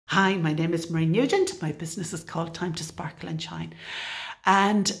Hi, my name is Marie Nugent. My business is called Time to Sparkle and Shine,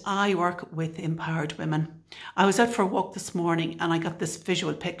 and I work with empowered women. I was out for a walk this morning and I got this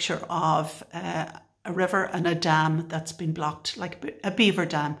visual picture of a river and a dam that's been blocked, like a beaver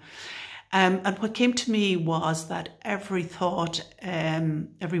dam. And what came to me was that every thought,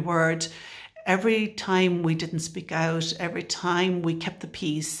 every word, every time we didn't speak out, every time we kept the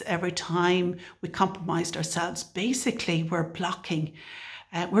peace, every time we compromised ourselves, basically we're blocking.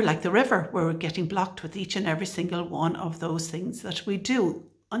 We're like the river, we're getting blocked with each and every single one of those things that we do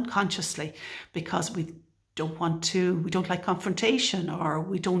unconsciously because we don't like confrontation, or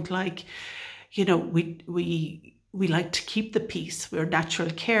we don't like, we like to keep the peace. We're natural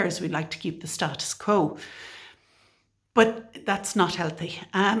carers, we like to keep the status quo. But that's not healthy.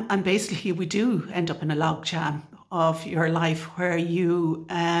 And basically we do end up in a logjam of your life where you,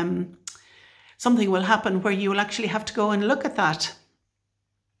 something will happen where you will actually have to go and look at that.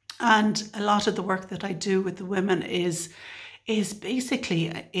 And a lot of the work that I do with the women is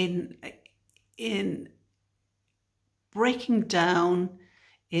basically in breaking down,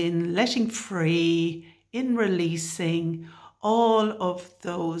 in letting free, in releasing all of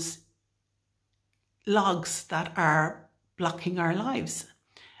those logs that are blocking our lives.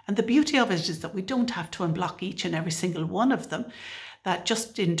 And the beauty of it is that we don't have to unblock each and every single one of them, that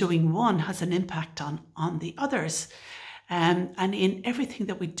just in doing one has an impact on the others. And in everything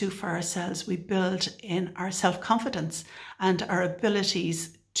that we do for ourselves, we build in our self-confidence and our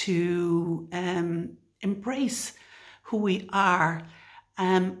abilities to embrace who we are.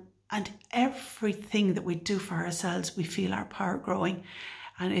 And everything that we do for ourselves, we feel our power growing.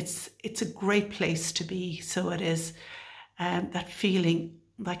 And it's a great place to be. So it is that feeling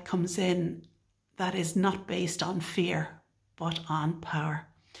that comes in that is not based on fear, but on power.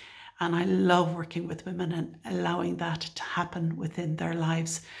 And I love working with women and allowing that to happen within their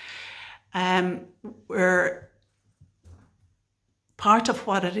lives. We're part of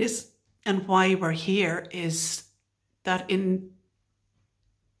what it is and why we're here is that in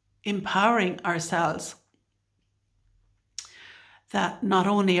empowering ourselves, that not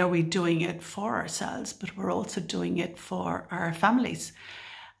only are we doing it for ourselves, but we're also doing it for our families.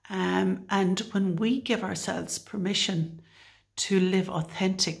 And when we give ourselves permission to live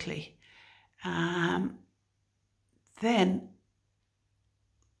authentically, then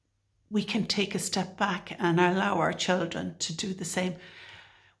we can take a step back and allow our children to do the same.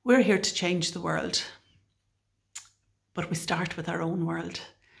 We're here to change the world, but we start with our own world.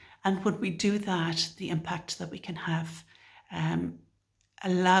 And when we do that, the impact that we can have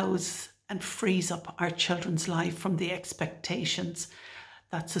allows and frees up our children's life from the expectations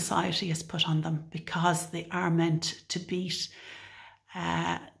that society has put on them, because they are meant to beat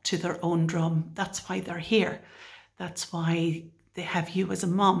to their own drum. That's why they're here. That's why they have you as a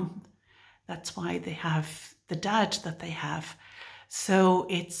mum. That's why they have the dad that they have. So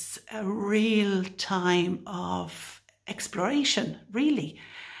it's a real time of exploration, really.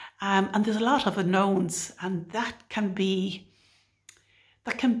 And there's a lot of unknowns, and that can be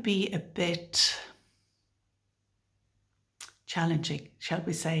a bit challenging, shall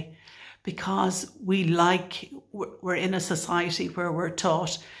we say, because we're in a society where we're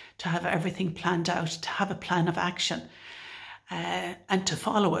taught to have everything planned out, to have a plan of action, and to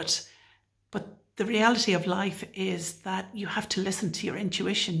follow it. But the reality of life is that you have to listen to your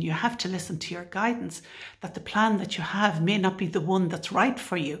intuition, you have to listen to your guidance, that the plan that you have may not be the one that's right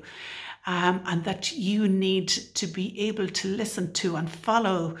for you, and that you need to be able to listen to and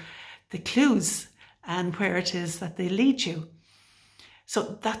follow the clues and where it is that they lead you.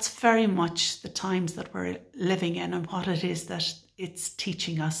 So that's very much the times that we're living in and what it is that it's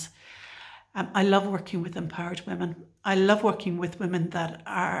teaching us. I love working with empowered women. I love working with women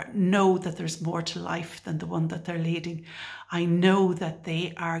that know that there's more to life than the one that they're leading. I know that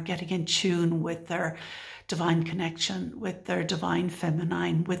they are getting in tune with their divine connection, with their divine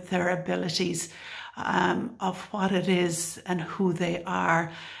feminine, with their abilities of what it is and who they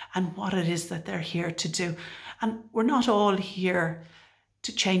are and what it is that they're here to do. And we're not all here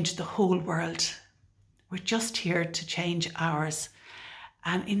to change the whole world. We're just here to change ours.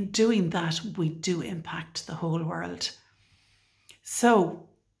 And in doing that, we do impact the whole world. So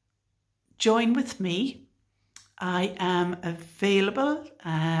join with me. I am available,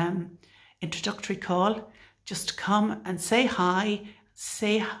 introductory call. Just come and say hi,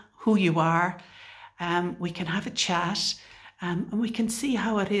 say who you are. We can have a chat, and we can see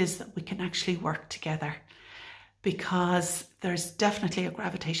how it is that we can actually work together. Because there's definitely a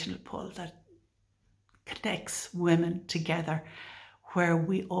gravitational pull that connects women together, where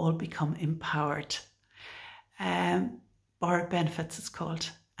we all become empowered. Borrowed Benefits is called.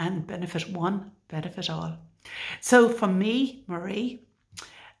 and benefit one, benefit all. So from me, Marie,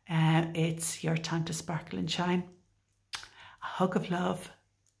 it's your time to sparkle and shine. A hug of love.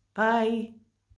 Bye.